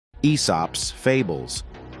Aesop's Fables.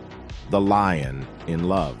 The Lion in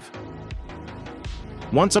Love.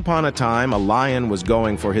 Once upon a time, a lion was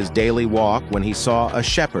going for his daily walk when he saw a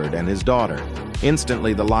shepherd and his daughter.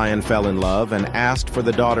 Instantly, the lion fell in love and asked for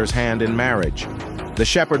the daughter's hand in marriage. The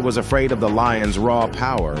shepherd was afraid of the lion's raw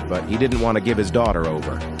power, but he didn't want to give his daughter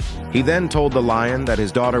over. He then told the lion that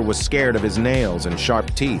his daughter was scared of his nails and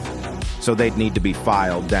sharp teeth, so they'd need to be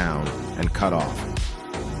filed down and cut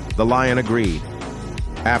off. The lion agreed.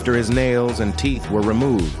 After his nails and teeth were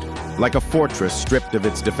removed, like a fortress stripped of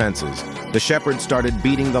its defenses, the shepherd started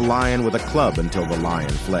beating the lion with a club until the lion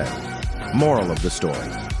fled. Moral of the story: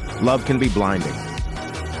 love can be blinding.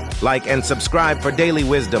 Like and subscribe for daily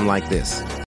wisdom like this.